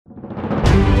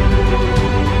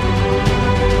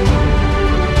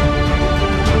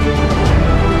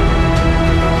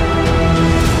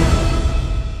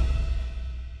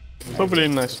Probably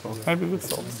nice one. Maybe we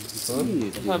thought.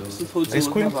 Ace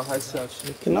queen?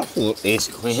 Cannot fold ace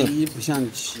queen.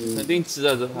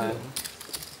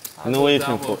 No way you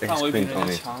can fold ace queen,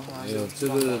 Tony.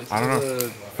 I don't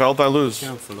know. Felt I lose.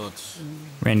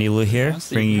 Randy Lou here,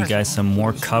 bringing you guys some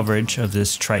more coverage of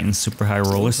this Triton Super High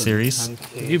Roller Series.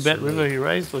 Did you bet river he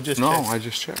raised or just No, checked? I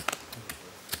just checked.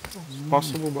 It's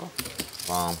possible, but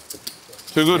Wow.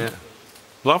 too good. Yeah.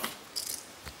 Bluff?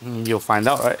 You'll find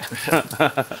out, right?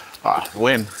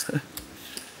 Win.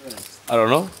 I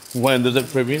don't know. When does it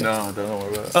premiere? No, don't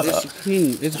worry about it.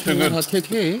 It's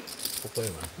KK.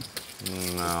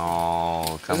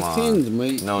 No, come on.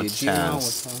 No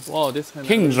chance. Wow, this hand.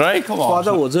 Kings, right? Come on.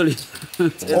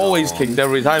 Always kings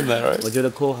every time there, right? 我觉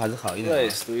得扣还是好一点。对，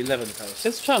属于 11 开。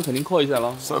这这样肯定扣一下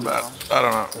喽。 So bad. I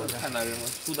don't know. 太难扔了，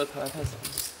输的太少。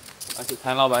而且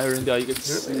谭老板又扔掉一个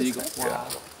7一个哇。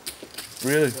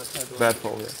 Really bad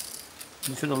fold.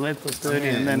 You should have led for 30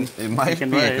 and then It might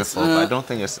be a good fold, but I don't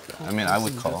think it's. I mean, I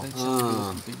would call.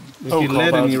 if you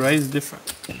led and you raised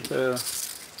different.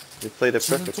 You played it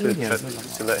perfect to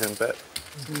let him bet.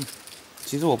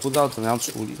 其实我不知道怎么样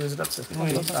处理。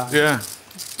 Yeah.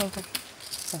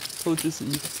 扣支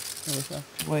11，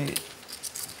喂。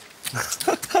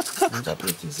人家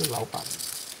毕竟是老板。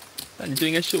那你就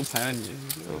应该秀牌啊你。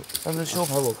但是秀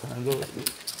牌我可能就。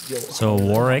 So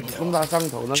Warwick,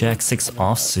 Jack 6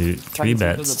 offsuit, 3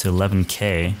 bets to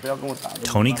 11k.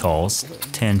 Tony calls,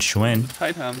 10 Xuan,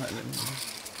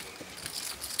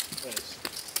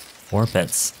 4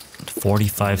 bets,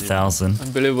 45,000.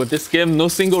 Unbelievable. This game, no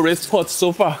single raise pot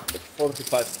so far.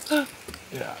 45.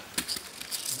 Yeah.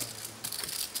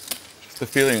 Just the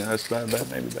feeling that's bad,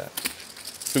 maybe bad.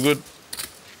 Too good.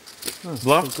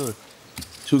 Bluff?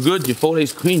 Too good. You fold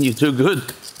ace queen. You're too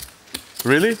good.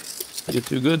 Really? You're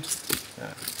too good.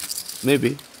 Yeah.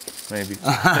 Maybe. Maybe.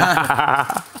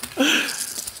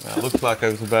 Looks like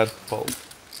it was a bad fold.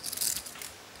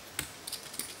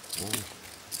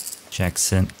 Jack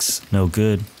 6, no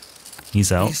good.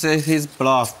 He's out. He says he's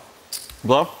bluff.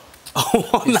 Bluff?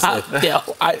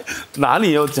 哪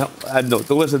里有讲 I know,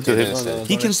 don't listen to him.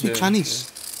 He can speak Chinese.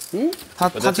 他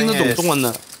听得懂中文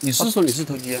的。你是说你是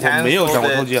投机啊？我没有讲过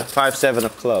投机啊。 5-7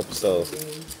 of clubs, so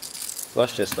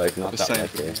flush just like not that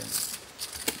likely.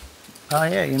 Oh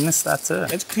yeah, you missed that too.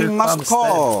 It's queen must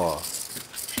call.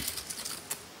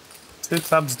 2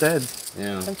 clubs dead.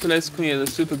 Yeah. Actually, ace queen is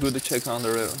a super good check on the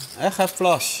river. I have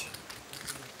flush.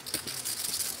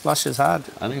 Flush is hard.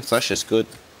 I think flush is good.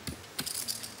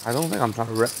 I don't think I'm trying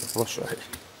to rep the flush right.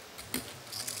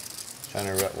 Trying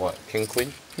to rep what? King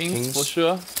queen? Kings for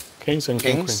sure. Kings and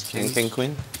king Kings? queen. King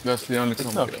queen? That's the only It's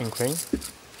combo. not king queen.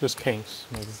 Just kings,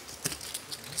 maybe.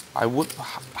 I would.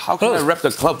 How can I rep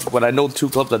the club when I know 2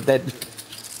 clubs are dead?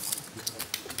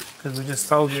 Because we just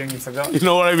told you and you forgot. You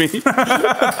know what I mean?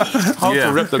 How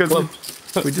to rep the club?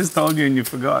 We just told you and you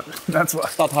forgot. That's why.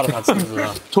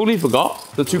 Totally forgot?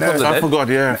 The 2 clubs are I dead? forgot,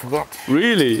 yeah, I forgot.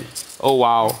 Really? Oh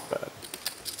wow.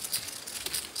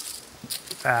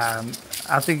 I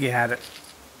think he had it.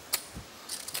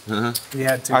 He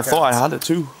had 2 I cards. thought I had it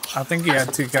too. I think he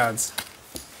had 2 cards.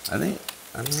 I don't know.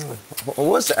 What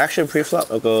was the action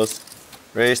pre-flop? It goes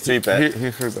raise 3 bet.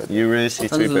 He 3 bet. You raise, he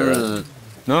 3 bet, right?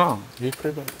 No, he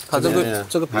 3 bet. 他这 Yeah.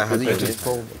 个牌还是有点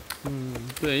Fold.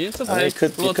 对，因为这 I 牌 mean, it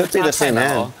could 如果 be the 他 same 太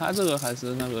hand. 老，他这个还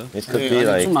是那个。 It could be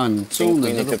like 蛮 king 重的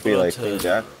queen, 那 it 个 could be like queen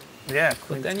jack. Yeah,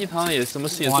 queen. 丹尼堂也什么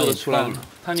事也做得出来，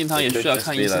丹尼堂也需要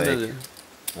看医生的人。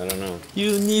 I don't know.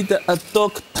 You need a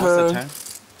doctor.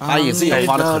 他也是有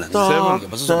花的可能性，也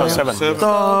不是说 7.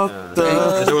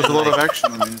 There was a lot of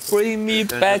action. I mean, Bring me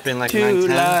back been like to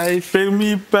 9-10. life. Bring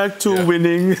me back to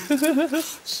winning.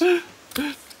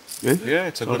 yeah,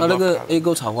 it's a good 他那 bluff 个 card. A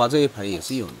勾草花这一盘也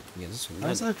是有的，也是存在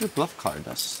That's 的。 like a bluff card.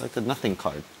 That's like a nothing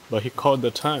card. But he called the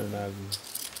turn and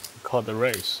he called the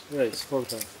race. Race,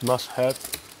 okay. Must have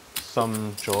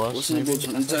some 不 draws. 是不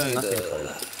存在的。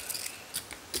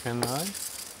 Can I?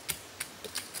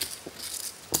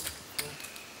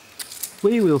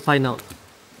 We will find out.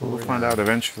 We'll find out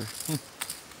eventually.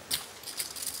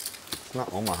 It's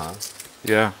not Omaha.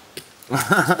 Yeah.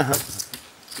 I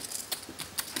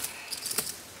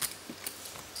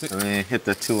mean, hit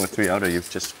the 2 or 3 outer, you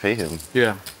just pay him.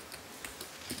 Yeah.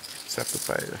 Except the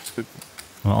pay. That's good.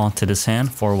 Well, on to this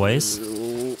hand, 4 ways.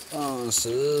 20.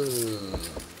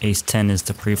 Ace 10 is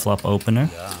the pre-flop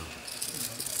opener.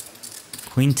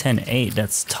 Queen 10 8,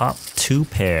 that's top 2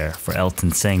 pair for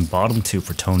Elton Tsang, bottom 2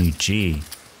 for Tony G.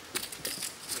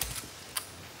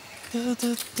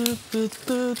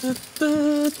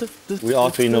 We all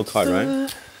 3 no card,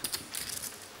 right?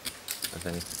 I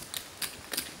think.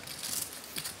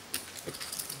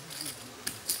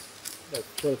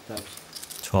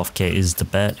 12k is the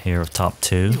bet here of top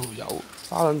 2. 有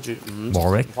花撚住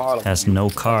Warwick has no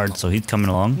card, so he's coming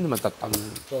along. 咪特登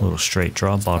Little straight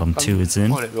draw, bottom 2 is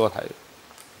in. 開嚟俾我睇。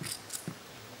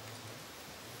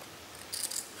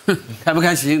开不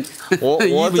开心？我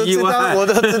意不意外？我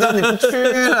都知道你不去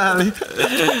了，你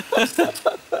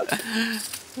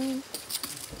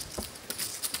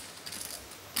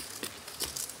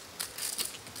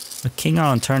The king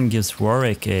on turn gives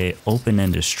Warwick a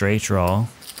open-ended straight draw.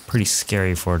 Pretty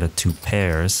scary for the 2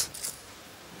 pairs.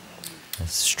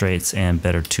 As straights and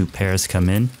better 2 pairs come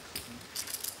in.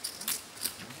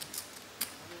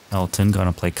 Elton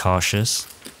gonna play cautious.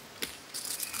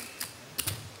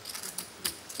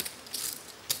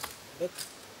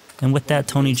 And with that,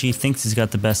 Tony G thinks he's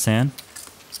got the best hand.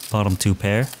 Bottom 2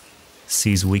 pair.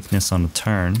 Sees weakness on the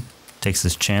turn. Takes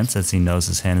his chance as he knows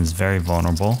his hand is very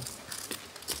vulnerable.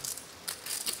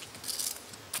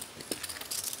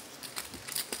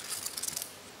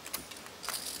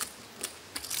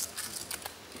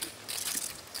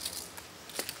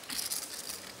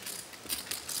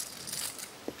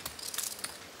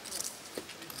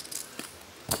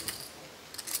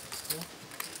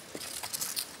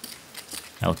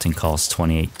 Elton calls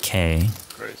 28k.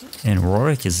 And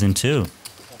Warwick is in too.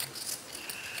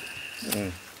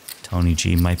 Tony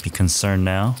G might be concerned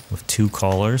now with 2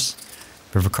 callers.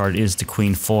 River card is the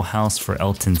queen full house for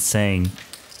Elton Tsang.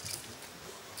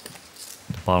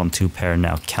 The bottom 2 pair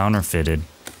now counterfeited,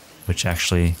 which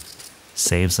actually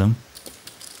saves him.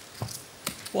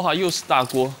 哇，又是大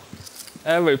锅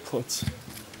 ，every put。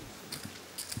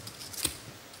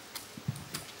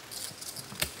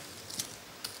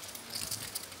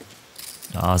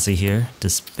 The Aussie here,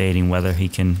 debating whether he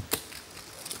can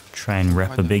try and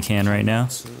rep a big hand right now.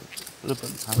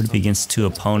 Would be against 2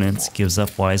 opponents, gives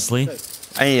up wisely.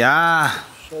 哎呀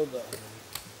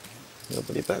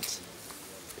 ，nobody bets.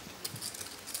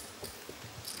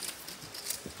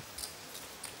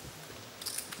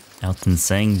 Elton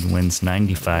Tsang wins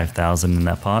 95,000 in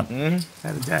that pot. Had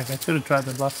a jack. I should have tried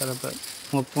the bluff at it, but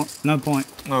no point. No point.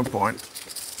 No point.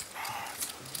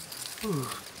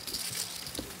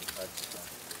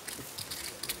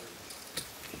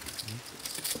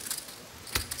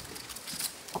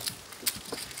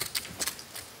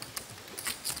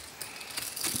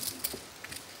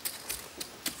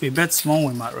 If you bet small,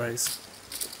 we might raise.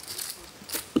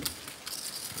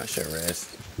 I should raise.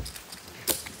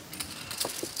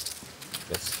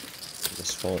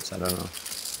 This faults, I don't know.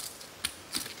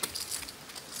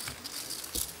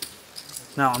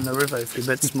 Now on the river, if you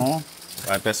bet small,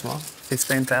 I bet small?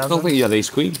 16,000. I don't think you had ace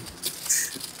queen.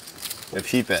 If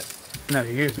he bet. No,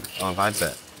 you. Oh, if I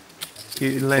bet.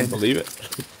 You I led can't believe it.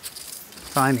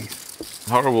 tiny.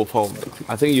 Horrible poem.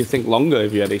 I think you think longer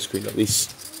if you had ace queen at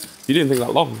least. You didn't think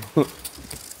that long.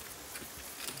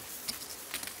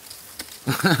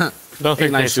 Don't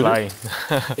think 8-9 he's suited. lying.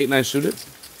 8-9 suited.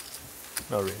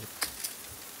 Not really.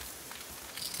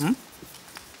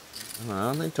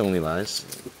 I don't think Tony lies.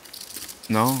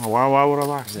 No, why would I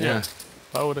lie? Yeah.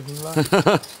 Why would he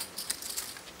lie?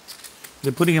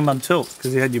 They're putting him on tilt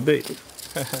because he had you beat.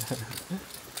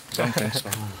 Don't think so.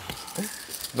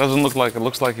 Doesn't look like it.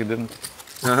 Looks like he didn't.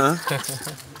 Uh-huh.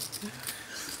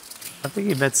 I think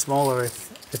he bets smaller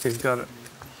if he's got it.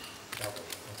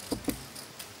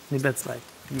 He bets like,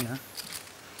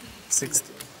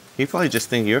 60. He probably just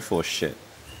think you're full of shit.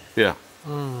 Yeah.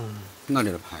 那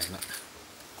里的牌了。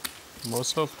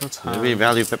 Most of the time. Maybe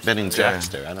value betting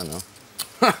Jackster, I don't know.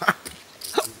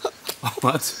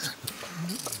 What?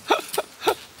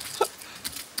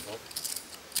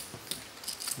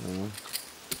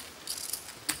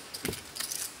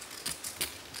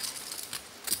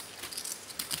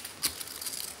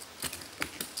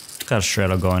 Got a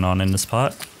shredder going on in this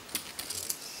pot.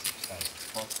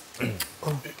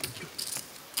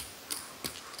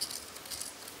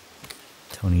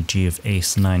 Tony G of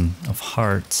ace-9 of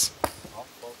hearts.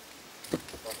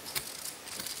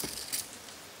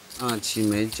 二期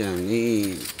没奖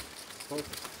励。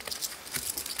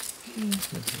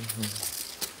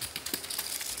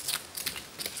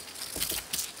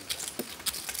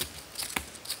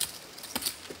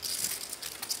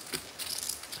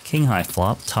 King high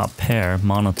flop, top pair,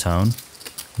 monotone.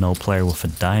 No player with a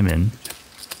diamond.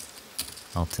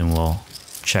 Elton will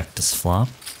check this flop.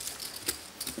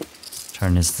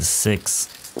 Turn is the 6.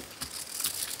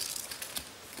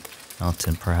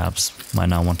 Elton perhaps might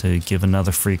not want to give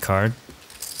another free card.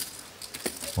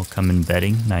 We'll come in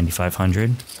betting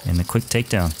 9,500 and a quick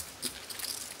takedown.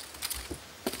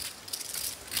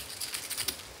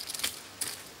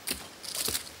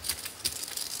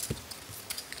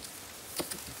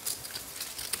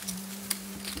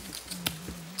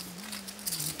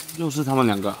 又是他们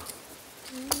两个。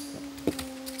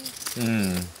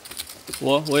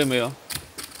我也没有。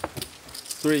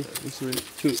Three,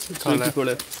 two people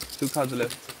left, 2 cards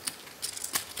left.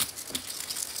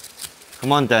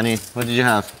 Come on, Danny. What did you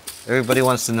have? Everybody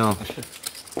wants to know.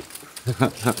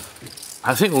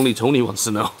 I think only Tony wants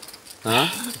to know. Huh?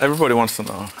 Everybody wants to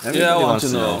know. Yeah, I want to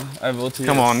know. I vote yes.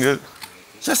 Come on, good.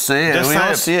 Just say it. Just We say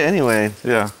all it. see it anyway.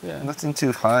 Yeah. Nothing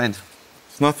to hide.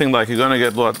 It's nothing like you're gonna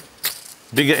get what?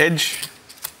 Bigger edge?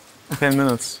 10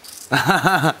 minutes.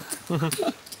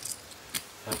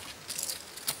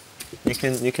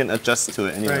 You can adjust to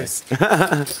it anyway.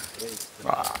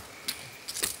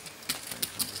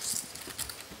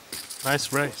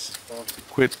 Nice race.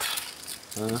 Quit.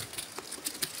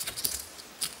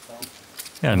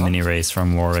 Got a mini race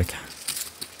from Warwick.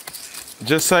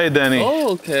 Just say it, Danny.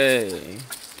 Oh, okay.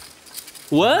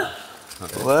 What?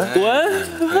 What?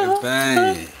 What?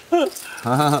 Bang.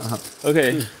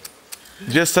 Okay.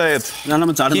 Just say it. 让他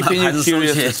们找点 Keeping 牌 you 子收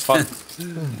curious 钱。 is fun.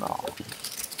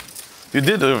 You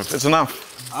did it. It's enough.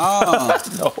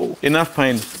 哦， Enough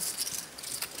pain.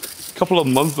 Couple of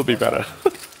months will be better.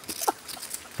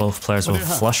 Both players will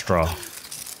flush draw.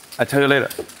 I tell you later.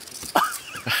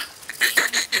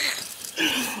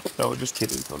 No, just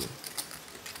kidding, Tony.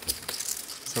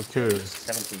 So curious.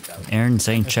 Aaron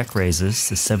Zang check raises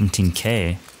to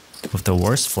 17k with the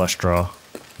worst flush draw.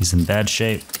 He's in bad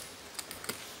shape.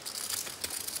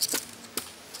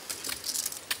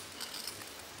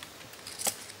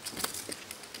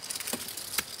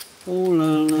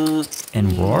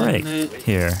 And Warwick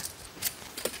here.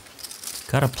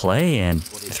 Got a play and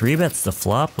 3-bets the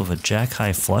flop of a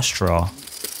jack-high flush draw.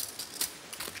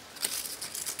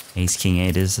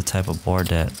 Ace-King-8 is the type of board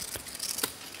that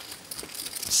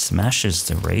smashes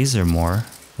the razor more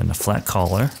than the flat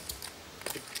caller,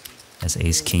 as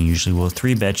Ace-King usually will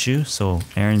 3-bet you, so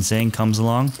Aaron Zang comes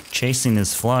along chasing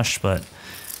this flush, but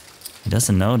he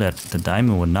doesn't know that the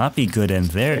diamond would not be good,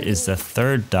 and there is the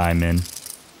 3rd diamond.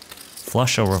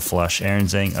 Flush over flush, Aaron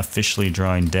Zang officially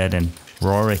drawing dead, and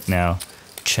Warwick now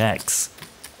checks,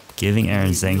 giving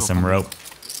Aaron Zang some rope.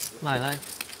 來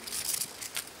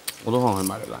我都可能去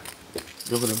買嚟。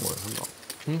如果佢哋冇嚟香港，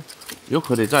如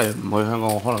果佢哋真係唔去香港，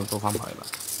我可能都翻牌啦。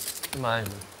買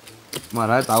買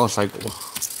嚟打個細局啊！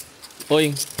我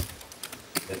贏。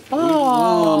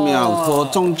哦，秒破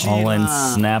中狙 All in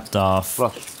啦， snapped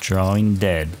off, drawing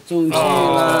dead. 中狙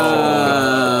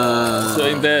啦。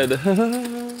 Showing dead.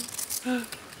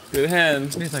 Good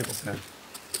hand.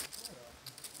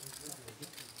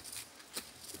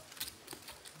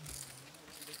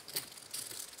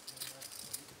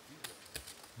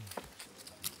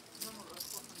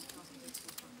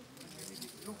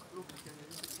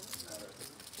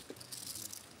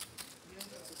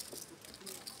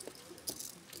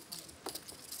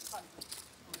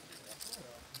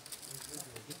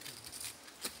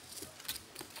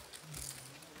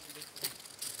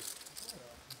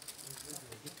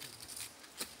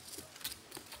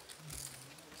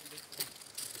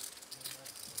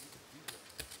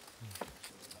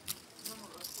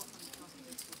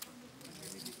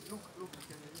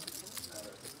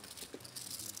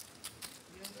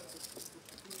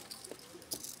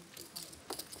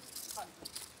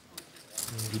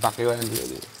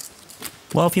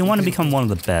 Well, if you want to become one of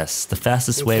the best, the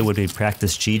fastest way would be to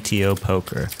practice GTO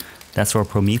poker. That's where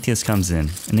Prometheus comes in,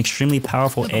 an extremely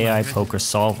powerful AI poker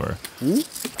solver. You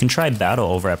can try battle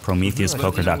over at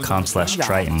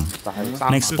PrometheusPoker.com/Triton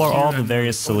and explore all the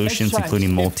various solutions,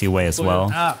 including multi-way as well.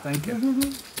 Thank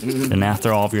you. Then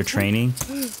after all of your training,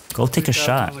 go take a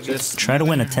shot. Try to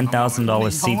win a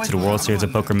 $10,000 seat to the World Series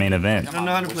of Poker main event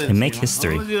and make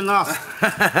history.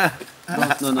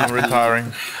 I'm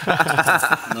retiring.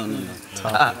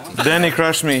 Danny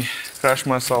crushed me. Crushed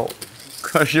my soul.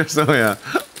 Crush your soul, yeah.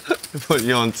 Put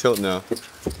you on tilt now.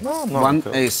 No, not One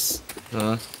until. ace.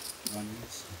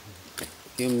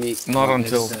 Give me. Not one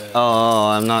until. ace. Oh,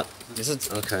 I'm not. Is it?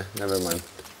 Okay, never mind.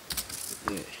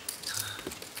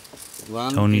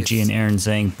 One Tony ace. G and Aaron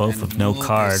Zang both with no one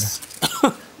card.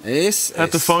 Ace.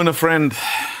 Had to ace. phone a friend.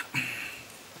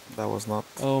 That was not.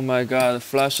 Oh my god,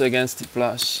 flush against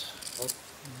flush.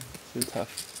 Too tough.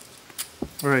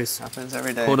 Race. Happens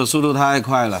every day. 破的速度太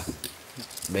快了，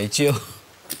没救。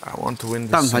 I want to win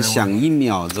但 this. 凡响1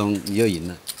秒钟你就赢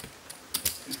了，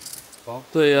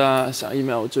對啊，想1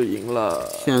秒就贏了，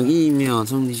响1秒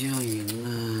钟你就要赢了。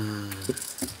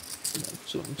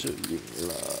就贏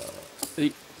了。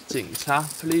誒，警察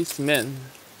policeman。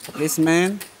 This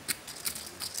man.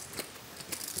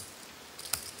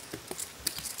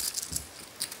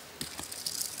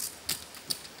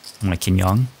 I'm like King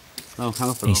Yong, 让我看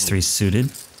个 Ace 3 suited.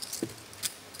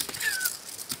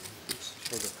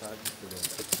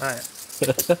 Alright.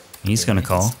 He's gonna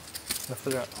call. I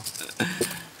forgot.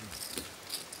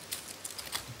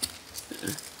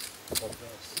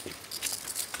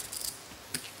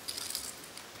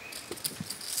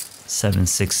 Seven,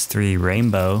 6-3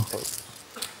 rainbow.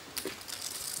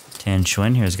 Tan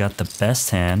Xuan here's got the best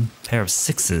hand. Pair of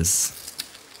sixes.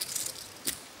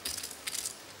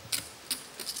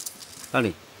 哪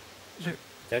里？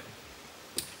 Check.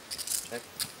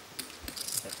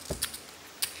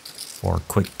 Four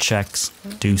quick checks.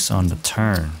 Deuce on the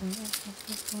turn.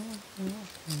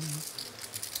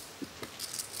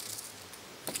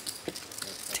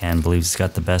 Tan believes he's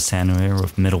got the best hand here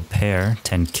with middle pair.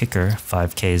 10 kicker.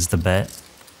 5K is the bet.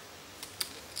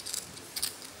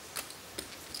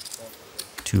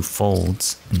 2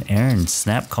 folds. And Aaron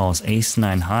snap calls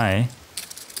ace-9 high.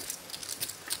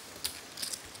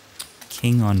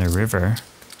 King on the river.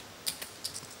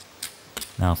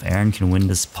 Now if Aaron can win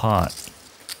this pot,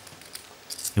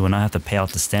 he will not have to pay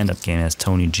out the stand-up game as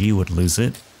Tony G would lose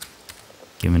it,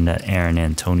 given that Aaron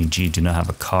and Tony G do not have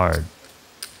a card.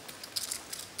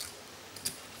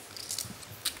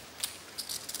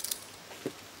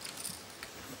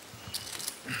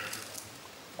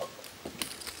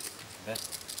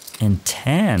 And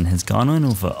Tan has gone in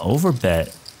with an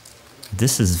overbet.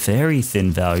 This is very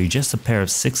thin value, just a pair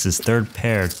of sixes, third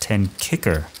pair, 10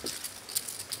 kicker.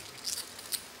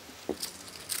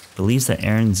 Believes that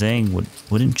Aaron Zang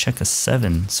wouldn't check a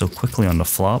 7 so quickly on the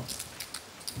flop.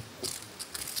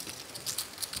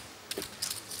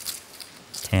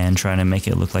 Tan trying to make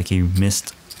it look like he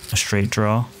missed a straight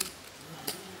draw.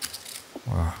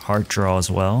 Or a heart draw as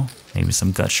well. Maybe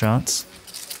some gut shots.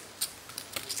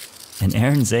 And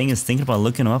Aaron Zang is thinking about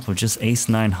looking him up with just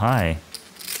ace-9 high.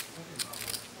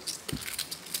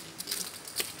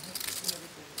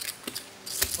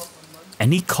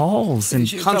 And he calls and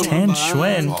Tan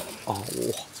Xuan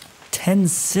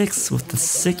 10-6 with the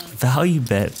sick value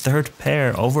bet, third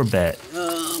pair, overbet.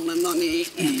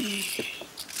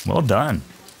 Well done.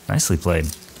 Nicely played.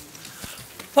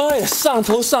 哎呀，上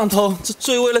头，这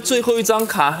最为了最后一张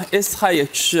卡 S 海也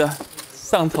去啊，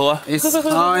上头啊！ S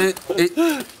海，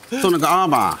中了个2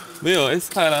吧？没有 S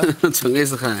海了。纯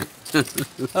S 海。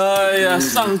哎呀，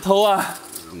上头啊！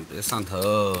别上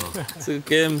头。这个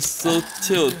game so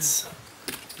tilt.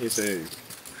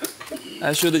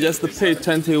 I should just pay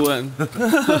 21.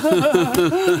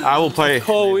 I will pay.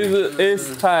 Call with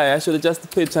ace high. I should just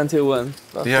pay 21.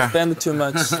 But Yeah. Spend too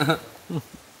much.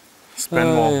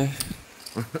 Spend more.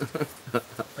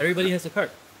 Everybody has a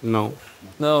card. No.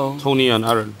 No. Tony and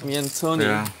Aaron. Me and Tony.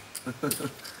 Yeah.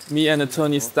 Me and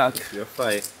Tony stuck. You're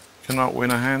fine. Cannot win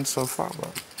a hand so far,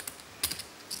 but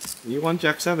You want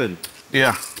Jack 7?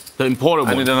 yeah. The important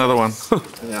I one. need another one.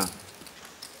 Yeah.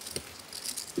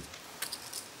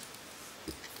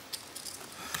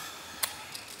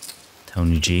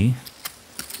 Tony G.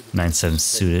 9-7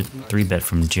 suited. 3-bet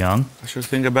from Jiang. I should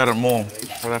think about it more.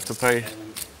 I'll have to pay.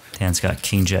 Tan's got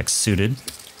King Jack suited.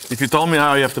 If you told me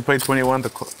how you have to pay 21 to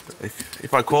call,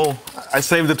 if I call, I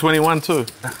save the 21 too.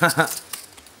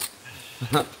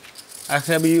 I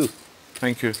help you.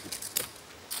 Thank you.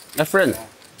 My friend.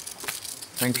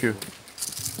 Thank you.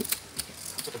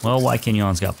 Well,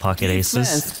 Yong's got pocket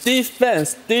aces.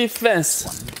 Defense.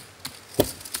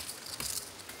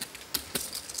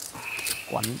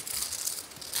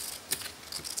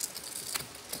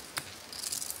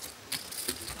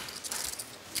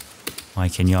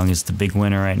 Yong is the big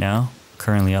winner right now.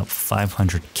 Currently up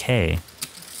 500K.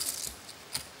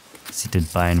 He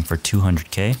did buy in for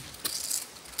 200K.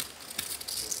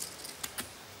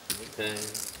 Okay.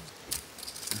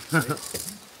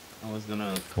 I was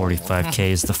gonna.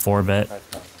 45K is the 4-bet.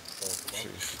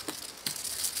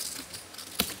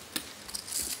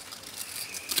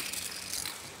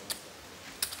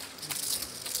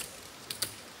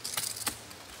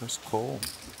 That's cool.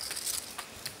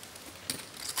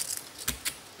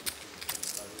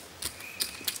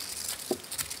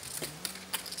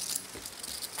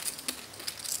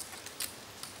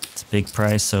 It's a big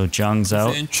price, so Jiang's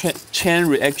out. Then chain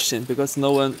reaction because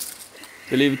no one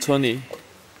believed Tony.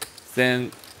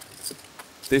 Then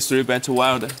they 3-bet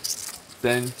wild.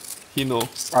 Then he know.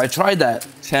 I tried that.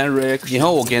 Chain reaction. 以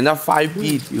后我给人家5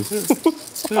 beat you.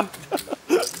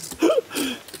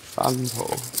 三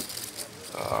头.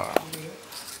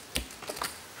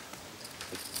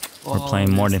 We're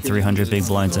playing more than 300 big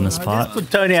blinds in a spot.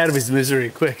 Put Tony out of his misery,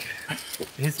 quick.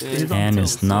 He's on And tilt.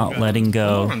 is not letting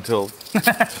go. Not until.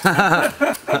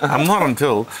 I'm not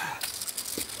until.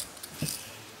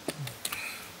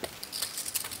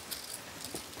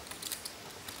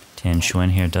 Tan Xuan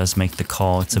here does make the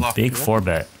call. It's a big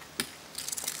 4-bet.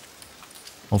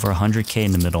 Over 100K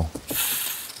in the middle.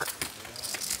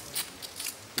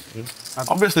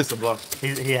 Obviously it's a bluff.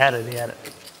 He had it. He had it.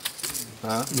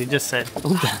 Huh? You just said.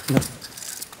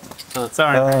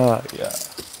 Sorry. Yeah.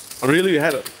 Really, you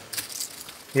had it?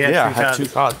 Yeah, I had 2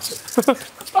 cards.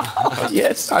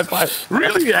 Yes, high five.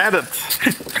 Really, you had it?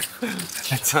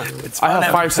 I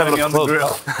have 5, 7 of clubs.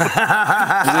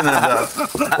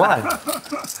 Why?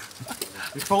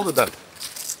 You folded that.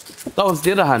 That was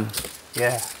the other hand.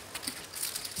 Yeah.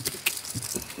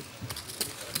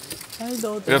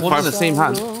 It wasn't the same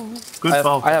hand. Good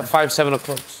fold. I have 5, 7 of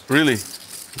clubs. Really?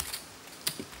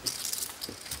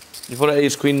 You put an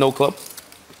ace queen, no club.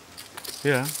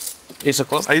 Yeah. Ace of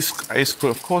club. Ace queen.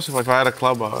 Of course, if I had a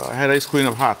club, I had ace queen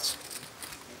of hearts.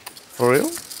 For real?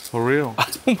 For real. I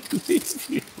don't believe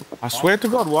you. I swear to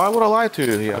God, why would I lie to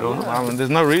you here? I don't know. I mean, there's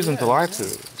no reason to lie to you.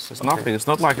 It's nothing. It's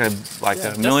not like a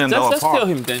 $1 million Just pot. tell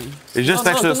him then. It's just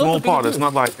No, actually a not small a big pot. deal. It's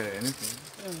not like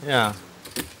anything. Yeah.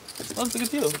 Not a big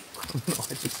deal.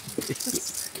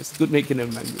 It's good making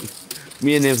him angry.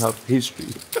 Me and him have history.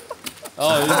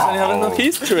 Oh, you don't have enough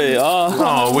history.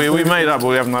 Oh. No, we made up.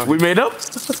 We have no. We made up?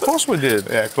 Of course we did.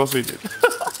 Yeah, of course we did.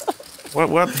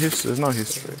 What history? There's no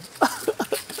history.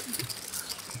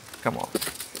 Come on.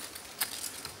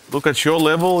 Look at your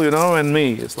level, and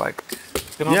me. It's like,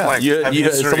 like you're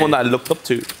history. someone that I looked up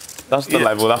to. That's the Yeah.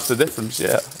 level. That's the difference.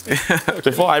 Yeah.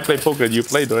 Before I played poker, you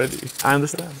played already. I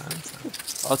understand.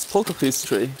 Oh, it's poker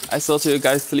history. I thought you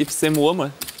guys sleep same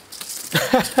woman.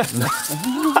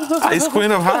 Ace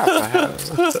queen of hearts. I had.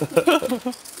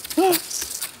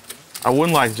 I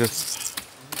wouldn't like just.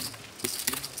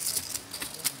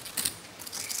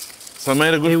 So I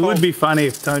made a good. It fold. would be funny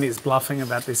if Tony's bluffing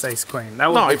about this ace queen. That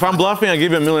would No, be if I'm bluffing, I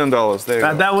give you $1 million. There you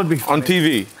go. that would be funny. On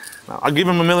TV. No, I'll give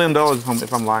him $1 million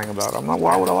if I'm lying about it. I'm not.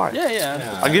 Why would I lie?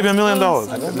 Yeah. I'll give you $1 million.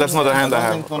 That's not the hand I I don't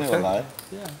have. think Tony will lie.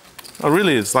 No,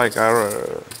 really, it's like.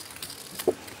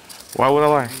 Why would I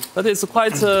lie? But it's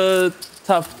quite a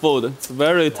tough fold. It's a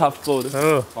very tough fold.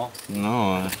 Oh,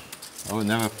 No, I would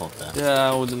never fold that. Yeah,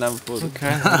 I would never fold.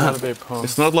 Okay.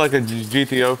 It's not like a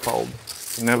GTO fold.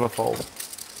 You never fold.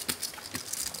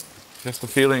 Just a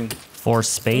feeling. 4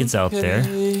 spades out there.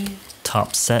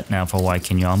 Top set now for White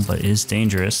King Yong, but is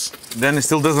dangerous. Then he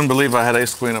still doesn't believe I had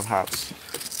ace queen of hearts.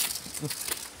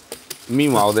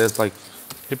 Meanwhile, there's like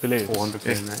He believes.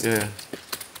 400k in that. Yeah.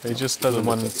 He just doesn't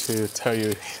want to tell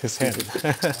you his hand.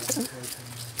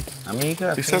 I mean, you could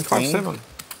have He said king, queen. 5-7.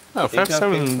 No, He got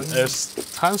 5-7 king. is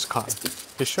times card.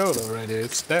 He showed already.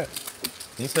 It's there.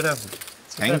 He could have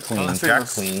king queen, think jack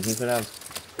that's- queen. He could have,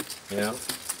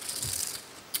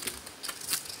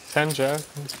 10 jack.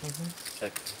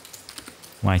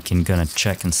 White King gonna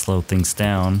check and slow things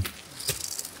down.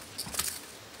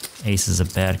 Ace is a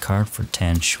bad card for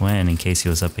Tan Xuan in case he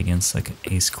was up against like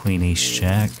ace queen, ace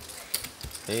jack.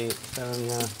 8,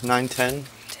 7, 9, 10.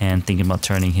 Tan thinking about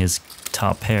turning his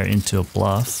top pair into a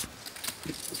bluff.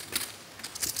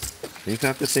 You could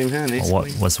have the same hand. Or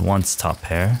what was once top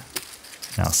pair,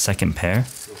 now second pair.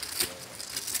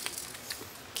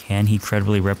 Can he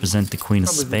credibly represent the queen of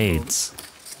spades?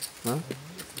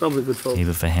 probably good fold. Maybe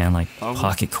with a hand like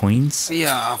pocket queens? 哎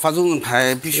呀，发这种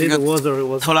牌必须 Either was or it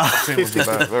was. 偷了， I think it was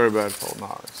a bad, very bad fold.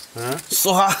 No,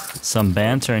 说话 Some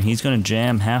banter and he's gonna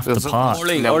jam half the pot. All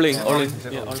in. Yeah, all in.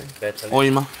 可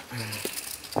以吗？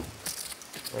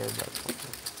 very bad fold.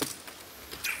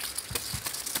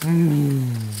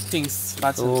 Kings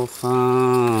 8. 做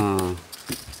饭。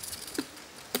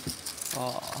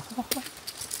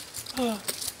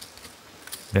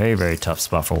 Very, very tough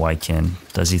spot for White King.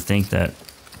 Does he think that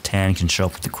Tan can show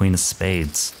up with the queen of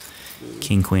spades?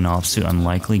 King queen offsuit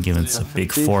unlikely given it's a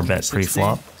big 4-bet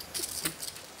pre-flop.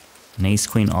 An ace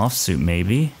queen offsuit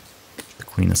maybe. The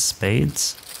queen of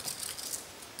spades.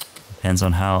 Depends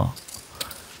on how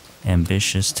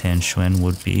ambitious Tan Xuan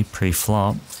would be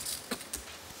pre-flop.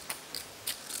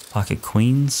 Pocket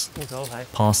queens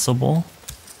possible.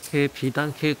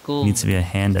 Needs to be a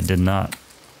hand that did not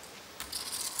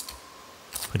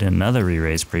put in another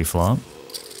re-raise pre-flop.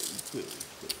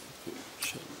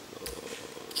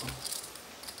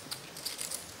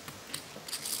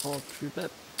 Oh,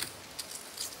 3-bet.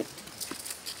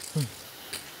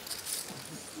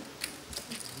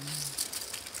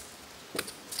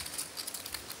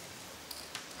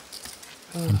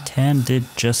 And Tan did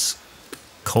just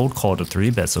cold call to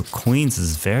 3-bet, so queens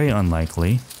is very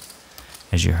unlikely.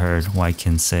 As you heard White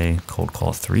King say, cold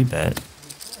call 3-bet.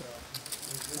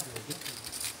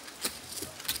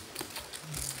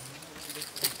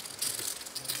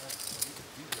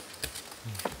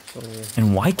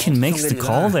 And White King makes the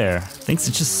call there. Thinks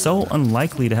it's just so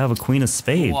unlikely to have a queen of 哇，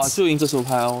 spades. 就赢这手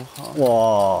牌哦。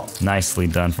好 Nicely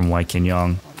done from White King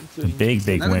Yong. The big,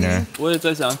 big winner. 我也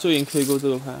在想，就赢 K 歌这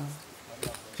个牌。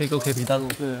可以够 K 皮大陆。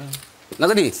对啊，哪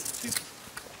个你？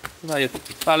那也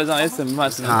发了张 S 没办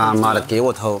法，只能他妈的给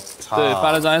我偷！对，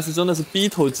发了张 S 真的是逼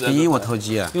投机，逼我投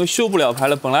机啊！因为修不了牌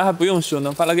了，本来还不用修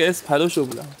呢，发了个 S 牌都修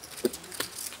不了。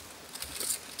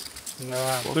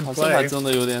我靠，这牌真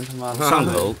的有点他妈上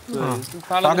头。对，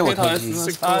发了个黑桃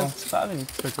S，发给你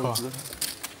投资。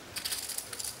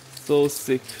So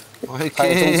sick。还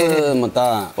有这么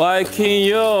大。Why King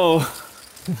you?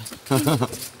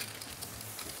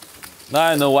 Now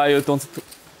I know why you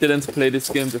didn't play this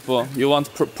game before. You want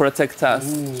to protect us.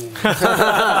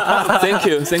 Thank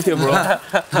you, bro.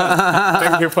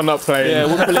 Thank you for not playing. Yeah,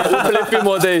 we'll play a few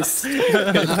more days.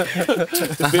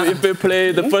 if we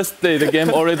play the first day, the game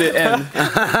already end.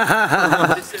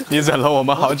 你忍了我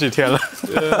们好几天了。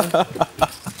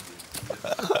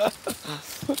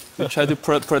You try to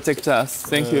protect us.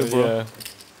 Thank you, bro. Yeah.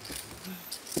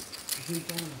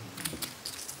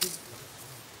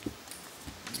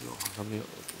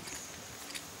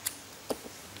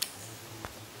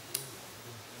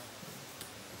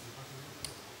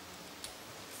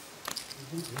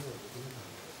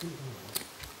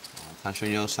 他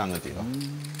炫耀上个底了，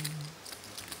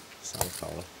上高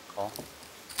了。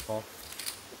好。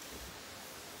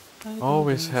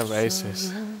Always have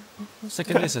aces.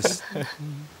 Second aces.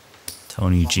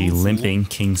 Tony G limping,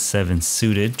 King 7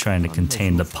 suited, trying to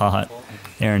contain the pot.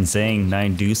 Aaron Zang,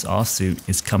 9 deuce offsuit,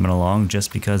 is coming along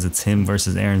just because it's him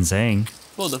versus Aaron Zang.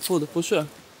 Fold, for sure.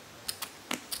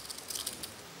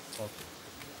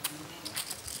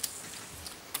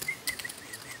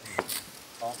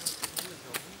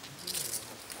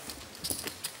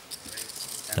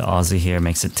 The Aussie here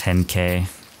makes it 10k,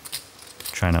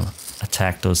 trying to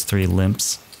attack those 3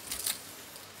 limps.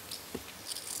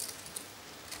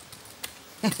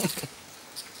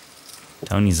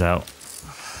 Tony's out.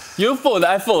 You fold,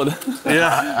 I fold.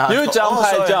 Yeah. You jump,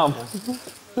 I jump.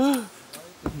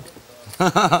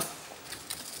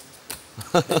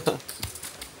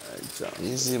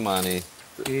 Easy money.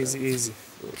 Easy.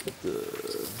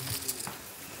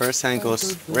 First hand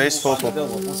goes raise 4.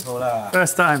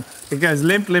 First time. It goes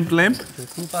limp.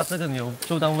 不发这个牛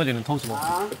就当威廉的偷什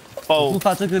么？不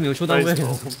发这个牛就当威廉的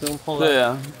不用偷了。对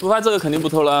呀，不发这个肯定不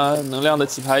偷啦，能量的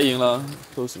起牌赢了，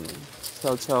偷什么？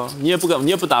悄，你也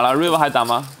不打了 ，River 还打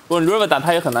吗？不过 River 打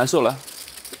他也很难受了。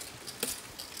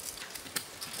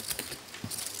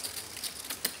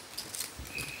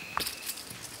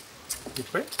You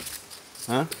quit?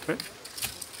 Huh? Quit?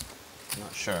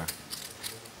 Not sure.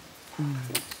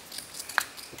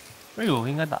 瑞我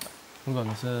应该打，如果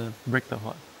你是 break 的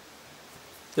话。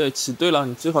对，起对了，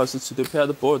你最好是起对 pair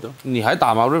的 board。你还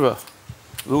打吗 ，River？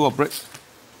如果 break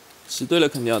起对了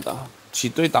肯定要打。起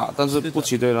对打，但是不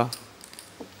起对了。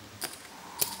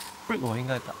break 我应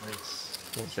该打，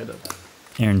我觉得。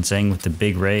Aaron Zang with the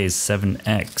big raise,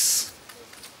 7x.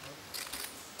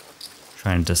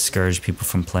 Trying to discourage people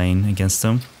from playing against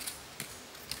him.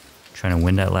 Trying to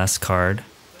win that last card.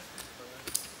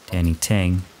 Danny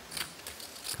Tang.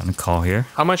 Gonna call here.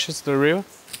 How much is the real?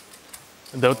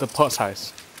 The pot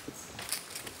size.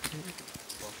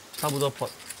 差不多 pot。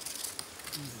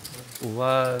5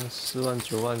万、4万、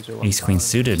9万、9万。Ace Queen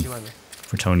suited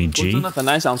for Tony 我 G. 真的很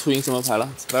难想出赢什么牌了。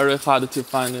It's very hard to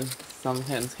find some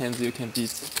hands you can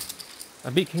beat.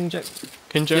 I beat King Jack.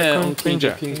 King Jack, Yeah, Queen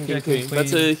Jack. King. But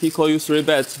he call you 3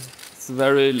 bet. It's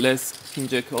very less King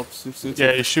Jack of suited.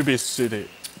 Yeah, it should be suited.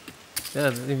 Yeah,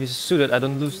 if he's suited, I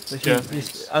don't lose.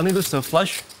 I only lose the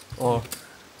flush, or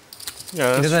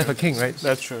Yeah, he that's doesn't have true. a king, right?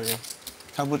 That's true. Yeah.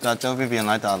 他不打交 Vivian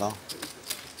来打咯。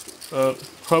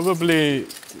Probably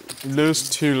lose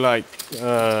to like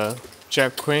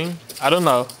Jack Queen. I don't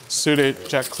know. Suited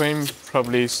Jack Queen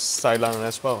probably sideline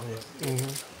as well. Yeah.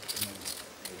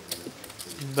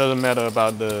 Doesn't matter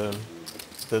about the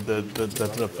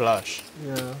flush.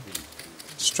 Yeah.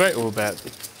 Straight or bad,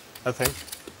 I think.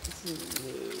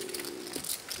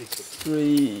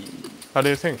 3. How do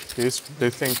you think? Do you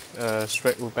think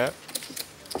straight or bad?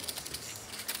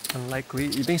 Unlikely.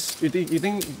 You think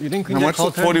Queen How Jack much?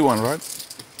 call turn? 41, right?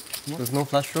 There's no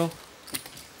flush draw.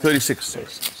 36.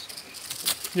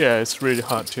 Yeah, it's really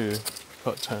hard to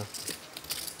put turn.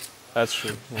 That's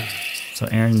true. Yeah. So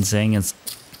Aaron Zang has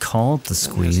called the He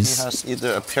squeeze. has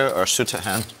either a pair or suited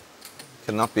hand.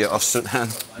 Cannot be an offsuit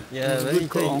hand. Yeah,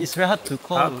 it's very hard to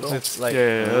call with like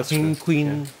Yeah, that's king,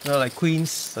 queen, like queens.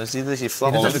 So it's either he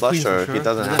flops doesn't or have flush queens for or sure. he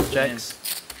doesn't have. Jacks.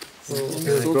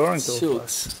 Shoot.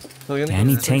 So you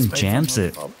Danny Tang jams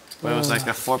it. Well, it was like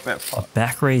a 4-bet pot.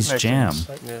 Back raise jam.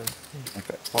 Yeah.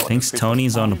 Thinks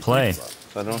Tony's on the play.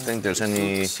 So I don't think there's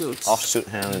any offsuit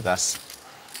hand that's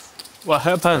What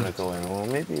happened? gonna go in. Well,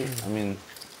 maybe. I mean,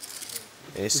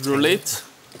 ace. Roulette.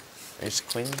 Ace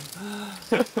queen.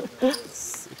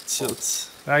 Tilt.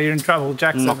 Now you're in trouble,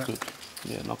 Jackson. Not good.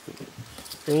 Yeah, not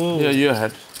good. Ooh. Yeah, you're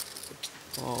ahead.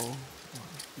 Oh.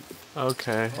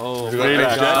 Okay. Oh.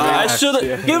 Relax. I should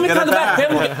give me cards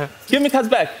back. Give me cards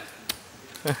back.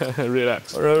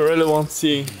 Relax. I really want to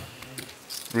see.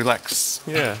 Relax.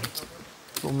 Yeah.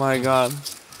 Oh my god.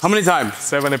 How many times?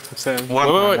 70%. One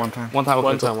time. One time.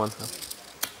 One time.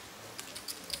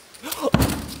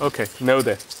 Okay, nailed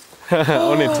it.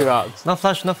 Only 2 outs. Not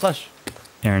flush.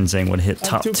 Aaron Zang would hit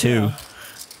top 2.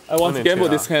 I want to gamble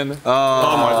this hand.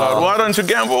 Oh my god, why don't you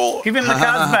gamble? Give him the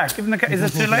cards back. Give him the cards.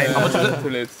 Is it too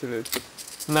late? Too late.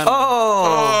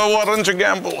 Oh, why don't you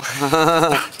gamble?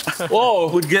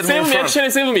 Whoa! get Save more me, fun. actually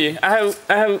save me. I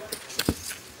have.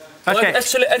 Okay.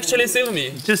 Actually save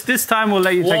me. Just this time we'll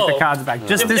let you take the Whoa. cards back.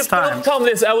 Just this If time. you count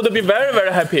this, I would be very,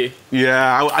 very happy.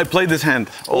 Yeah, I played this hand.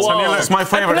 Wow. It's my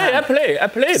favorite hand. I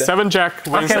played. 7 Jack.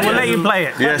 Okay, we'll let you play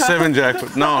it. Yeah, 7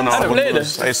 Jack. No, I played wouldn't it.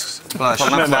 lose. Ace. Flush. No,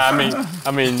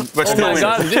 I mean, But Oh still my win.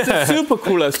 god, this is super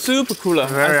cooler.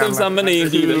 I think somebody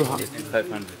indeed.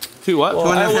 Two what?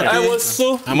 I was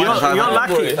so. You're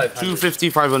lucky. 250,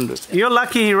 500. You're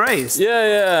lucky he raised.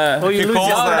 Yeah. Oh, you You lose call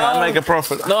your that, I make a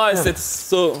profit. No, I said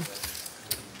so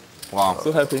Wow.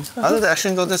 happy. How did the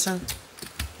action go this time?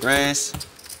 Raise.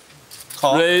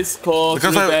 Call. Raise, call,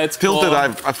 Because three I bets, tilted,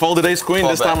 call. I folded ace queen.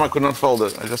 Call This back. time I could not fold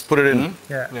it. I just put it in.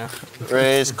 Yeah.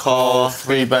 Raise, call,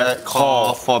 3 bet,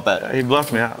 call, 4 bet. He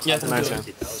bluffed me out. Yes, nice yes.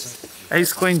 hand.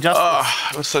 Ace queen just.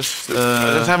 It was such.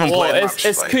 I just haven't Oh, played much.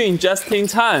 it's like- queen just in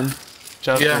time.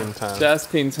 Just Yeah. in time.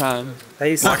 Just in time.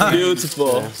 Ace.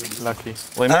 Beautiful. Lucky.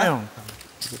 Leave me alone.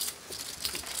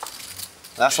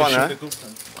 Last one, right?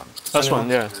 Last one,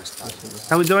 yeah.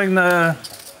 Are we doing the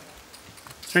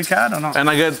 3 card or not? And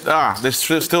I get there's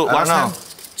still I don't last know. hand.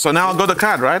 So now I got the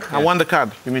card, right? I won the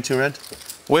card. Give me 2 red.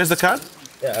 Where's the card?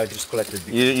 Yeah, I just collected.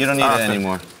 You don't need it okay.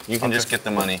 anymore. You can just get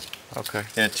the money. Okay.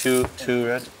 Yeah, 2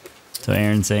 red. So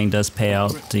Aaron Zang does pay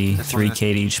out the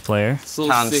 3K to each player. So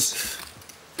Pounds. sick.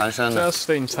 男生 Just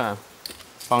in time.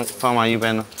 放完一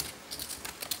边了。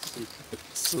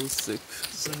 So sick.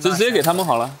 就直接给他们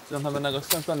好了，让他们那个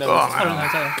算掉。 Oh, 客人还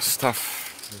在。 It's tough.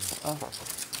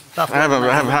 I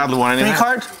have hardly won anything. 3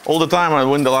 card? All the time I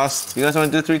win the last You guys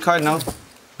want to do 3 card? No?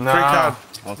 3 card.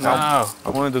 Okay. No. I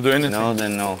wanted to do anything. No,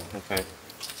 then no. Okay.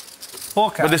 4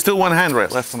 But card. there's still one hand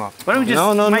right left or not. Why don't we just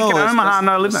No, make it it's- Omaha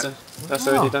no limit? That's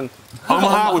already done.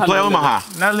 Omaha, we play Omaha.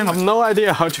 No I limit. have no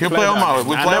idea how to You play play that. Omaha,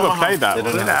 we I play never Omaha. played that They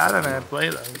one. don't know. I don't know how to play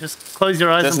that. Just close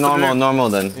your eyes Just and put it normal, in. normal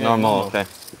then. Normal, okay.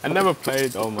 I never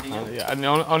played Omaha. Yeah, I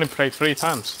only played 3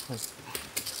 times.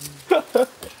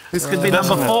 This could be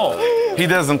number 4. He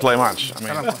doesn't play much. I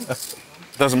mean,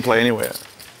 doesn't play anywhere.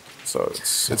 So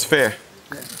it's fair.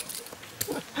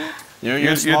 You're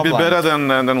You'd small be blind. better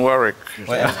than Warwick.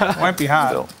 Won't be hard.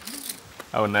 Still.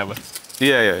 I would never.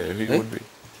 Yeah, he would be.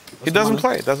 He doesn't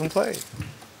play. Play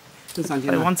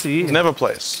once a year. Never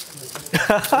plays.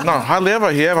 No, hardly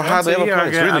ever. He Once hardly a ever year,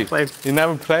 plays. I Really, played. You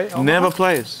never play? Omaha? never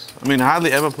plays. I mean,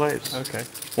 hardly ever plays. Okay.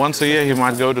 Once a year, he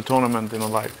might go to tournament,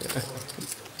 like.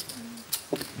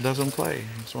 Doesn't play.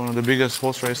 He's one of the biggest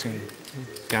horse racing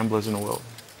gamblers in the world.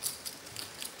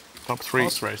 Top 3.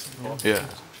 Horse racing. Yeah.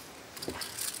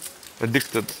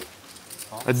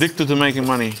 Addicted to making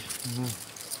money.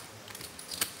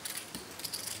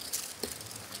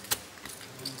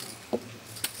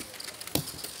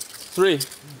 Three.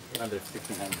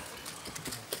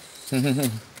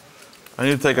 I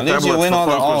need to take a At least tablet you win for all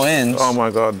the focus. all-ins. Oh my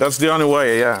god, that's the only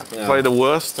way. Yeah, Yeah. play the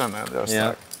worst and then just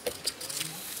Yeah.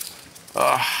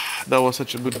 like. That was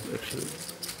such a good.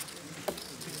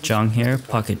 Jiang here,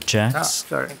 pocket jacks.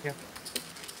 Sorry.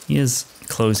 He is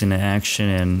closing the action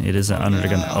and it isn't under the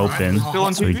gun open,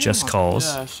 so he just calls.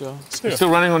 Yeah, sure. It's still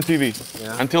running on TV.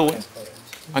 Until when?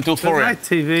 Until It's 4 a.m. like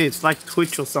TV. It's like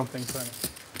Twitch or something. So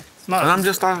it's not. And I'm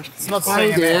just It's not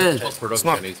CNN.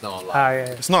 Production is not allowed. Ah,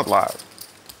 yeah. It's not live.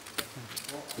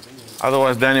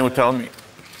 Otherwise, Danny would tell me.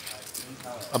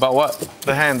 About what?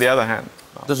 The other hand.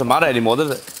 Doesn't matter anymore,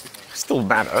 does it? Still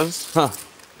matters. Huh.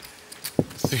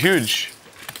 It's huge.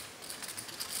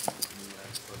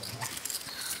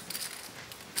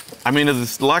 I mean,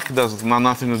 it's luck does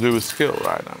nothing to do with skill,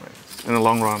 right? I mean, in the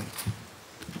long run.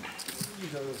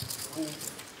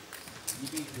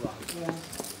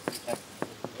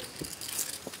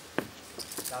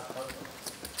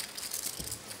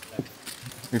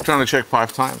 You're trying to check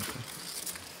 5 times.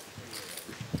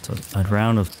 So a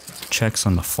round of checks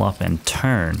on the flop and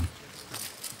turn.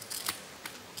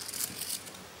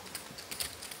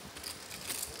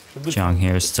 Jiang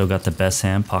here still got the best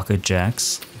hand, pocket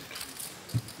jacks.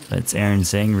 But it's Aaron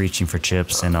Zang reaching for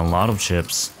chips and a lot of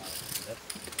chips.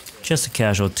 Just a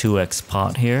casual 2x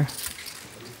pot here.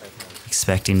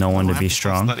 Expecting no one to be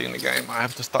strong. Studying the game. I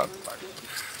have to start.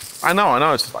 I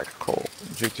know. It's like a cool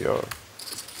GTO.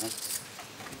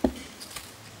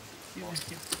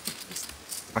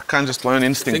 I can't just learn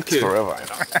instinct forever. You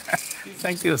know?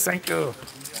 Thank you.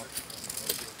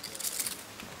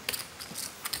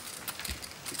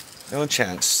 No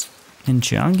chance. And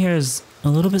Jiang here is a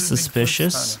little bit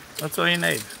suspicious. That's all you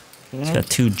need. He's got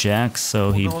 2 jacks,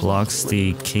 so he blocks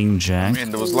the king jack. I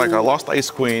mean, there was like I lost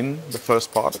ace queen the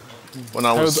first part when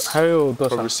I was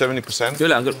probably 70%. 有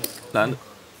2个男的。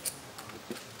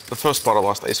 The first part I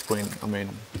lost ace queen. I mean,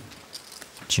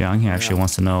 Jiang here actually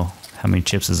wants to know how many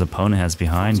chips his opponent has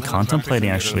behind, contemplating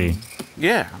actually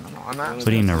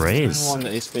putting a raise. One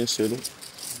ace queen suited.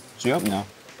 So you up now?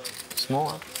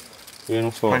 Small. You're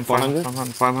in for 400?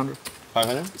 500.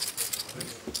 500?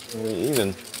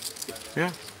 Even.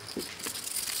 Yeah.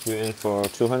 You're in for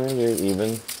 200, you're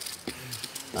even.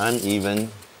 Uneven.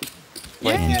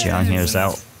 And Jiang here is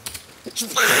out.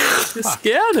 You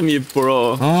scared me,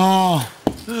 bro. Oh.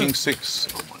 King 6.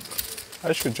 Oh my god.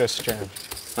 I should just jam.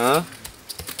 Huh?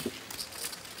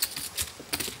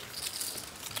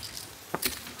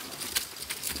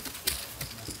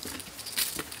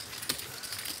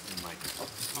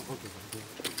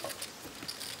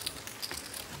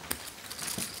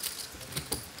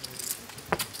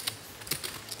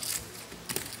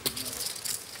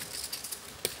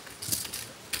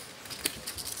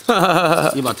 So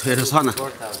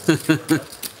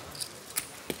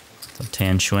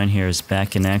Tan Xuan here is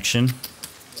back in action.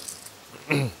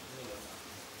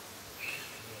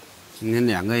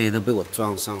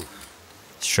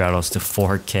 Straddles to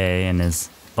 4K and is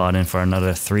bought in for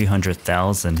another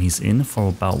 300,000. He's in for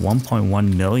about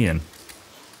 1.1 million.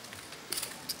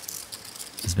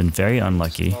 He's been very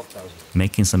unlucky,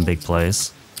 making some big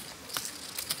plays.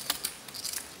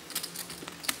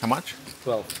 How much?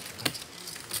 12.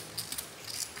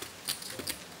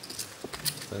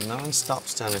 The non-stop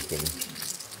standing.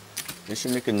 We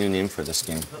should make a new name for this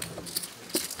game.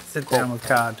 Sit down with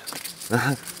card.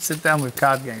 Sit down with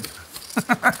card game.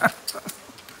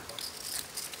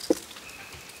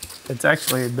 It's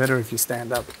actually better if you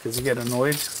stand up because you get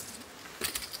annoyed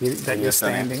that you're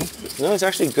standing. No, it's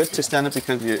actually good to stand up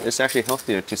because it's actually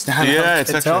healthier to stand up. Yeah,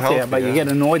 it's actually healthier, but you get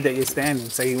annoyed that you're standing,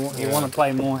 so you want to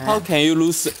play more hands. How can you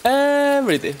lose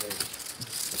every day?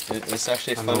 It's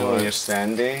actually fun when you're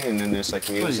standing and then there's like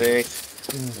music.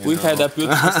 We had a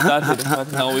beautiful started,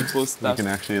 but now we both stop. You can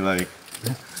actually like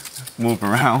move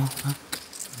around.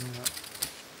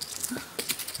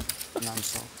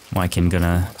 Wykin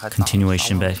gonna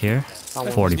continuation bet here.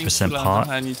 40%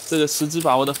 pot. 你这个时机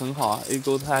把握得很好啊 ，A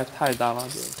勾太大了。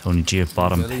 Tony G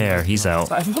bottom pair, he's out.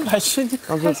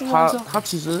 他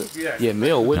其实也没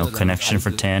有问 No connection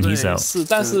for Tan, he's out. 是，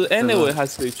但是 anyway 还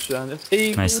是可以去啊。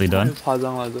A Nicely done. 太夸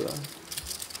张了这个。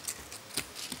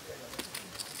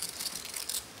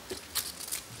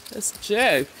That's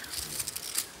Jack.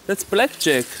 That's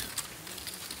Blackjack.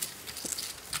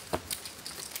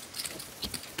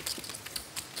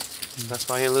 That's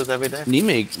why you lose every day.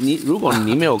 如果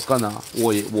你没有跟啊，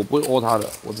我不会欧他的，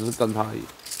我只是跟他而已。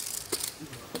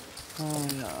哎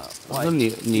呀，反正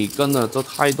你跟了这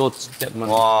太多 dead money。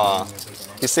哇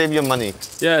You save your money.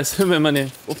 Yes, my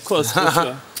money. Of course, for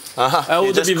sure. I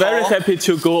would be very happy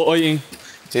to go all in.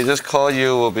 He just call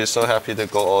you, will be so happy to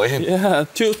go all in. Yeah,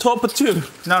 top 2.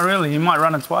 Not really. You might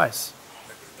run it twice.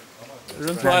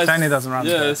 Run twice. Tony doesn't run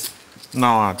yes. twice. No,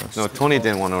 I don't. No, Tony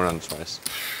didn't want to run twice.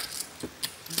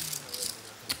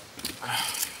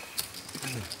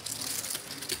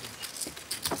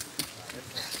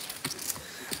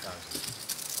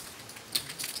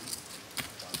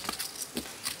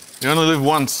 You only live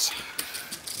once.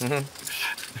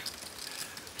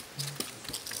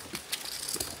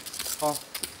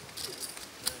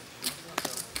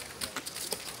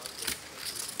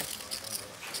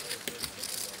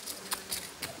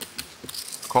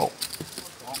 Call.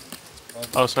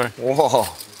 Oh, sorry. Whoa.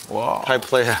 Wow. High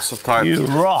player. So tight. You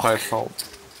rock. Tight fold.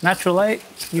 Natural 8.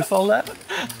 You fold that?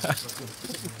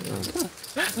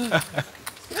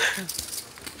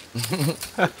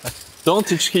 Don't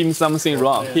teach him something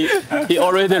wrong. He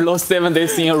already lost 7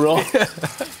 days in a row.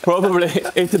 Probably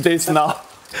 8 days now.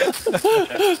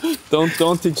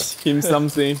 Don't teach him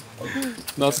something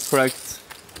not correct.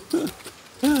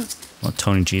 Well,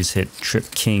 Tony G's hit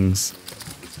trip kings.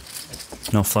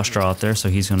 No flush draw out there, so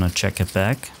he's gonna check it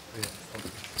back.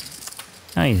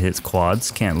 Now he hits quads,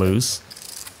 can't lose.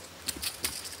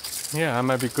 Yeah, I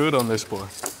might be good on this board.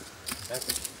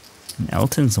 And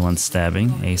Elton's the one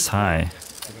stabbing, ace high.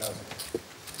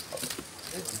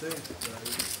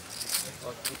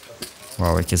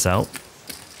 Warwick is out.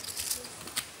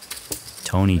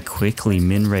 Tony quickly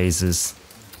min raises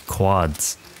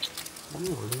quads.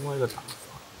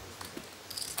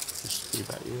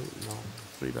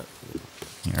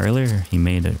 Earlier he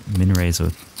made a min raise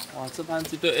with 哇，这盘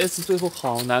棋对 S 最后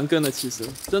好难跟的，其实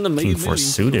真的没 King 4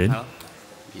 suited.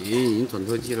 已经转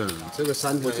头机了，这个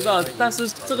3我知道，但是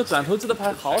这个转投资的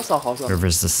牌好少好少。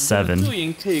 Rivers the 7. 就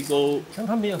赢 K 勾。但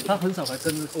他没有，他很少还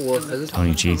真的，我很少。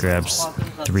 Tony G grabs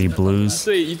 3 blues.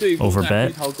 对一对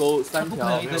Overbet 条勾3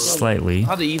条。 slightly.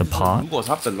 他的意 The 思是，如 pot. 果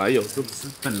他本来有，就不是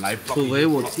本来。除非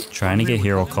我 Trying to get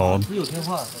hero called. 有天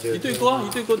话，一对勾，一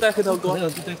对勾带黑条勾。没有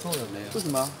一对勾的，为什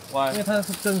么？哇，因为他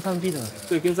是跟3B 的。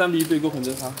对，跟3B 一对勾很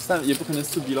正常，3也不可能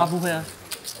4B 了。他不会啊。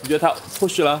你觉得他或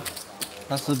许了？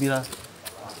他4B 了。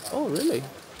 Oh really？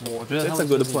 我觉得 That's a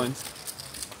good point。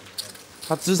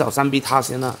他至少3B 他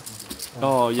先啊。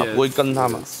哦，也不会跟他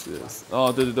嘛。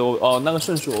哦，对对对，哦，那个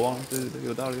顺序我忘了，对对对，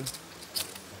有道理。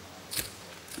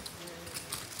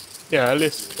Yeah, at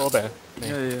least 多呗。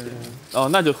哦，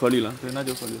那就合理了，对，那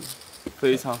就合理了，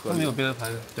非常合理。他没有别的牌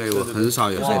的。对我很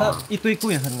少有这所以个。他一堆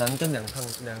贵很难跟两趟。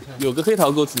有个黑桃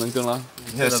勾只能跟了。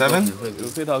Yeah, 7. 有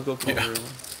黑桃勾。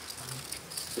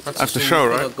That's the show,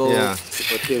 right? Yeah.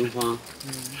 天花。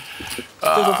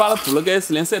这时候发了补了个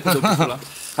S， 连 set 都不出了，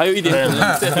还有一点可能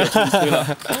set 也推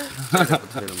了。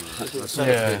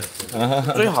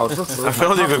最好是 I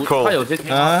felt you could call. 他有些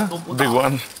天花都不 Big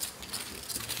one.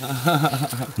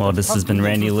 Well, this has been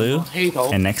Randy Liu,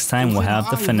 and next time we'll have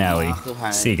the finale.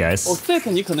 See you guys. 哦 ，set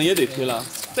你可能也得推了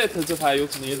，set 这牌有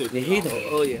可能也得推。你黑头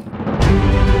2也。